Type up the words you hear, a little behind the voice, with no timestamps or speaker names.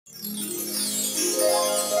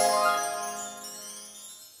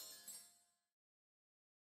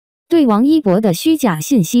对王一博的虚假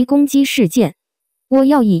信息攻击事件，我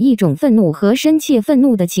要以一种愤怒和深切愤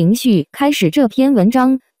怒的情绪开始这篇文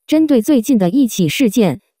章。针对最近的一起事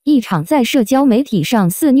件，一场在社交媒体上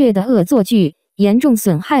肆虐的恶作剧，严重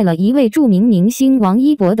损害了一位著名明星王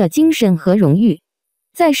一博的精神和荣誉。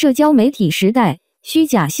在社交媒体时代，虚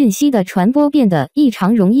假信息的传播变得异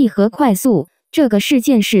常容易和快速。这个事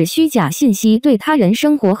件是虚假信息对他人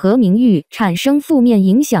生活和名誉产生负面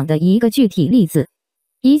影响的一个具体例子。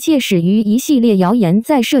一切始于一系列谣言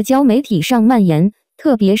在社交媒体上蔓延，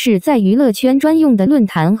特别是在娱乐圈专用的论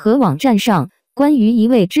坛和网站上，关于一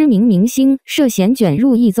位知名明星涉嫌卷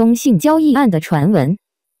入一宗性交易案的传闻。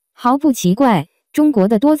毫不奇怪，中国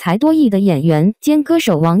的多才多艺的演员兼歌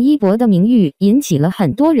手王一博的名誉引起了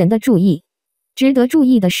很多人的注意。值得注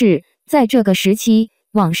意的是，在这个时期，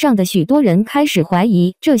网上的许多人开始怀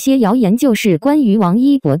疑这些谣言就是关于王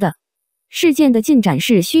一博的。事件的进展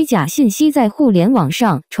是虚假信息在互联网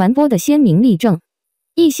上传播的鲜明例证。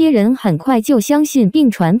一些人很快就相信并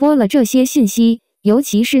传播了这些信息，尤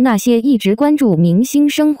其是那些一直关注明星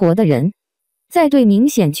生活的人。在对明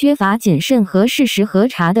显缺乏谨慎和事实核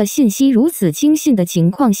查的信息如此轻信的情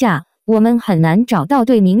况下，我们很难找到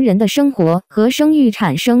对名人的生活和声誉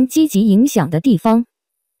产生积极影响的地方。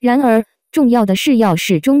然而，重要的是要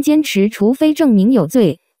始终坚持除非证明有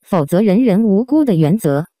罪，否则人人无辜的原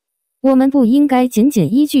则。我们不应该仅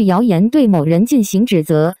仅依据谣言对某人进行指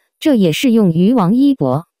责，这也适用于王一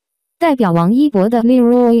博。代表王一博的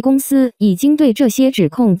Leroy 公司已经对这些指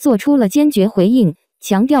控做出了坚决回应，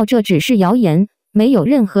强调这只是谣言，没有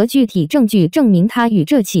任何具体证据证明它与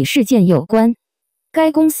这起事件有关。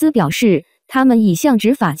该公司表示，他们已向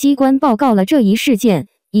执法机关报告了这一事件，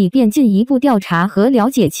以便进一步调查和了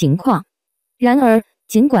解情况。然而，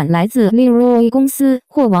尽管来自 Leroy 公司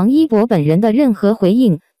或王一博本人的任何回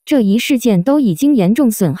应，这一事件都已经严重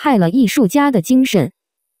损害了艺术家的精神。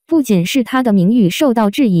不仅是他的名誉受到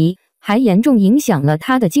质疑，还严重影响了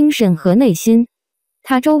他的精神和内心。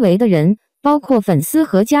他周围的人，包括粉丝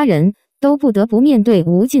和家人，都不得不面对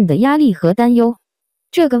无尽的压力和担忧。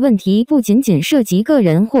这个问题不仅仅涉及个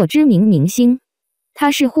人或知名明星，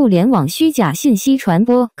它是互联网虚假信息传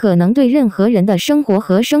播可能对任何人的生活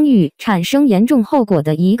和声誉产生严重后果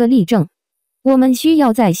的一个例证。我们需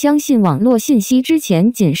要在相信网络信息之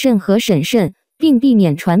前谨慎和审慎，并避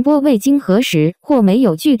免传播未经核实或没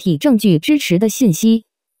有具体证据支持的信息。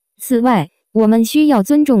此外，我们需要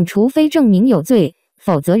尊重除非证明有罪，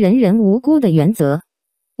否则人人无辜的原则。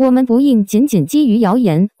我们不应仅仅基于谣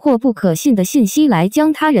言或不可信的信息来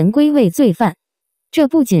将他人归为罪犯。这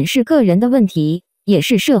不仅是个人的问题，也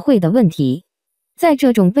是社会的问题。在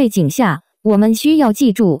这种背景下，我们需要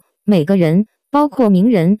记住，每个人，包括名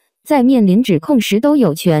人，在面临指控时都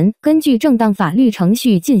有权根据正当法律程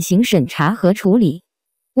序进行审查和处理。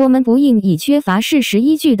我们不应以缺乏事实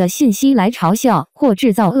依据的信息来嘲笑或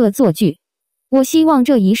制造恶作剧。我希望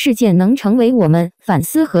这一事件能成为我们反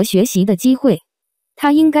思和学习的机会。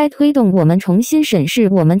它应该推动我们重新审视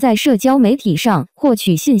我们在社交媒体上获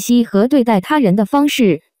取信息和对待他人的方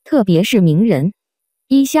式，特别是名人。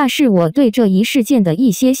以下是我对这一事件的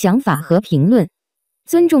一些想法和评论。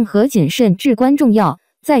尊重和谨慎至关重要。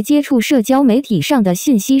在接触社交媒体上的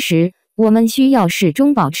信息时，我们需要始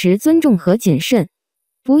终保持尊重和谨慎，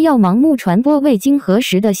不要盲目传播未经核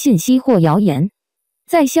实的信息或谣言。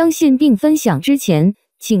在相信并分享之前，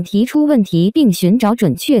请提出问题并寻找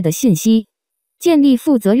准确的信息。建立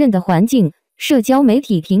负责任的环境。社交媒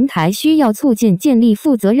体平台需要促进建立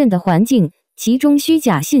负责任的环境，其中虚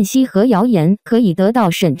假信息和谣言可以得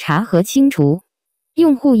到审查和清除。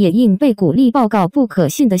用户也应被鼓励报告不可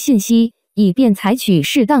信的信息，以便采取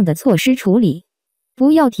适当的措施处理。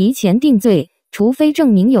不要提前定罪，除非证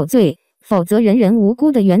明有罪，否则人人无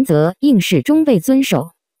辜的原则应始终被遵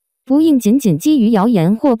守。不应仅仅基于谣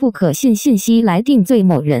言或不可信信息来定罪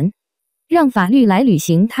某人。让法律来履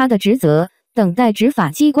行它的职责，等待执法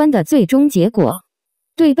机关的最终结果。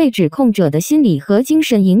对被指控者的心理和精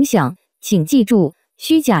神影响，请记住，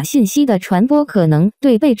虚假信息的传播可能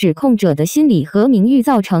对被指控者的心理和名誉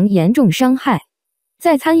造成严重伤害。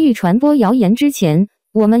在参与传播谣言之前，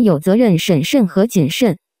我们有责任审慎和谨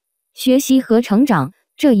慎。学习和成长。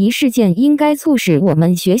这一事件应该促使我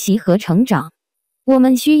们学习和成长。我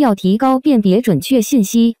们需要提高辨别准确信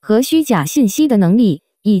息和虚假信息的能力，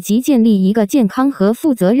以及建立一个健康和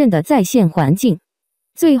负责任的在线环境。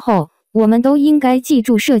最后，我们都应该记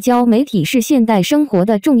住，社交媒体是现代生活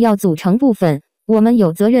的重要组成部分，我们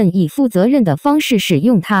有责任以负责任的方式使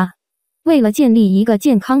用它。为了建立一个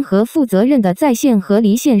健康和负责任的在线和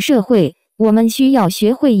离线社会，我们需要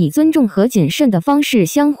学会以尊重和谨慎的方式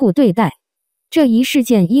相互对待。这一事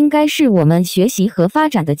件应该是我们学习和发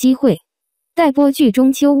展的机会。待播剧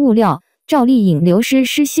中秋物料，赵丽颖刘诗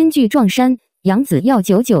诗新剧撞衫，杨紫要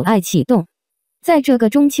99爱启动。在这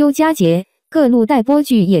个中秋佳节，各路待播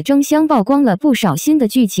剧也争相曝光了不少新的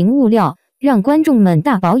剧情物料，让观众们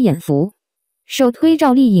大饱眼福。首推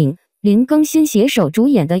赵丽颖、林更新携手主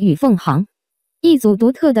演的《与凤航》，一组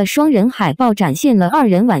独特的双人海报展现了二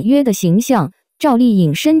人婉约的形象。赵丽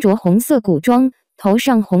颖身着红色古装，头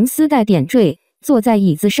上红丝带点缀，坐在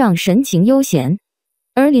椅子上神情悠闲。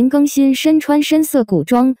而林更新身穿深色古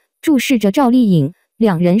装，注视着赵丽颖，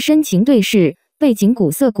两人深情对视，背景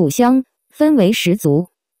古色古香，氛围十足。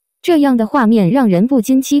这样的画面让人不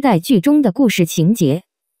禁期待剧中的故事情节。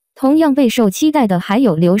同样备受期待的还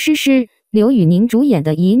有刘诗诗、刘宇宁主演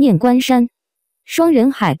的《一念关山》。双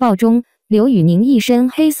人海报中，刘宇宁一身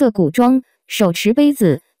黑色古装，手持杯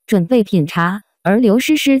子，准备品茶，而刘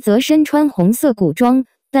诗诗则身穿红色古装，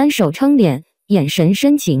单手撑脸，眼神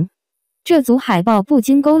深情。这组海报不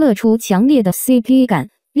禁勾勒出强烈的 CP 感，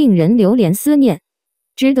令人流连思念。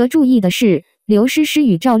值得注意的是，刘诗诗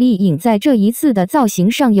与赵丽颖在这一次的造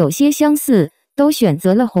型上有些相似，都选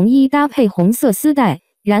择了红衣搭配红色丝带，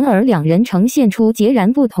然而两人呈现出截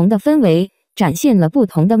然不同的氛围，展现了不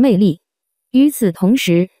同的魅力。与此同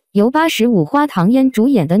时，由85花唐嫣主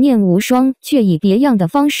演的《念无双》却以别样的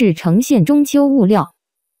方式呈现中秋物料。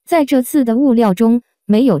在这次的物料中，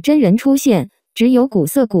没有真人出现，只有古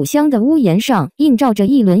色古香的屋檐上映照着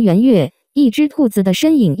一轮圆月，一只兔子的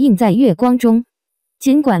身影映在月光中。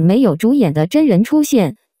尽管没有主演的真人出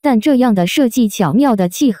现，但这样的设计巧妙地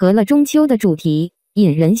契合了中秋的主题，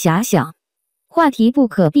引人遐想。话题不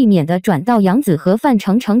可避免地转到杨紫和范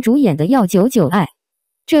丞丞主演的《要99爱》。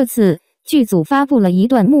这次剧组发布了一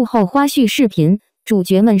段幕后花絮视频，主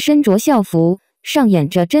角们身着校服，上演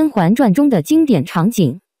着《甄嬛传》中的经典场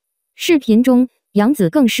景。视频中，杨紫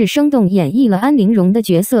更是生动演绎了安陵容的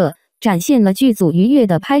角色，展现了剧组愉悦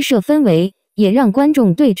的拍摄氛围，也让观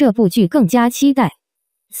众对这部剧更加期待。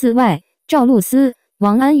此外，赵露思、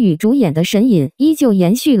王安宇主演的《神隐》依旧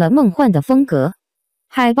延续了梦幻的风格。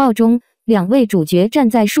海报中，两位主角站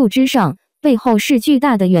在树枝上，背后是巨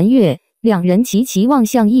大的圆月，两人齐齐望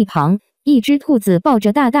向一旁，一只兔子抱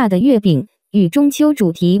着大大的月饼，与中秋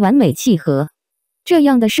主题完美契合。这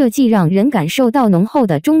样的设计让人感受到浓厚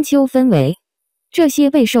的中秋氛围。这些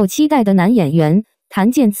备受期待的男演员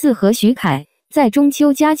谭健次和徐凯在中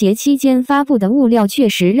秋佳节期间发布的物料确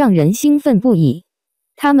实让人兴奋不已。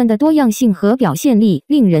他们的多样性和表现力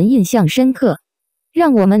令人印象深刻。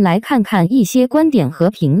让我们来看看一些观点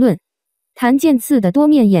和评论。谭健次的多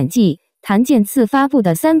面演技。谭健次发布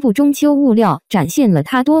的3部中秋物料展现了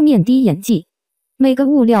他多面的演技，每个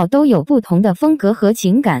物料都有不同的风格和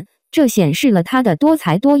情感，这显示了他的多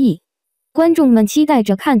才多艺。观众们期待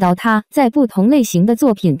着看到他在不同类型的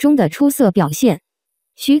作品中的出色表现。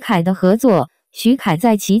徐凯的合作，徐凯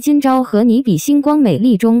在其今朝和你比星光美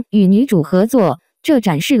丽中与女主合作，这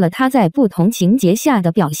展示了他在不同情节下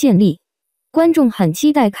的表现力。观众很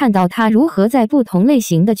期待看到他如何在不同类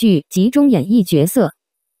型的剧集中演绎角色。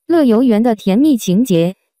乐游原的甜蜜情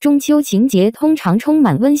节，中秋情节通常充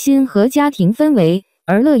满温馨和家庭氛围，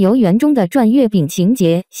而乐游原中的转月饼情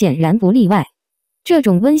节显然不例外。这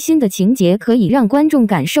种温馨的情节可以让观众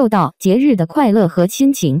感受到节日的快乐和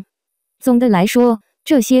亲情。总的来说，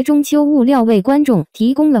这些中秋物料为观众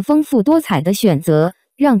提供了丰富多彩的选择，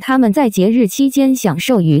让他们在节日期间享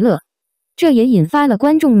受娱乐。这也引发了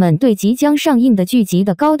观众们对即将上映的剧集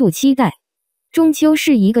的高度期待。中秋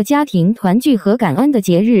是一个家庭团聚和感恩的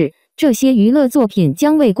节日，这些娱乐作品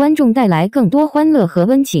将为观众带来更多欢乐和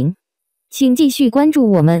温情。请继续关注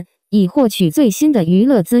我们，以获取最新的娱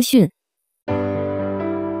乐资讯。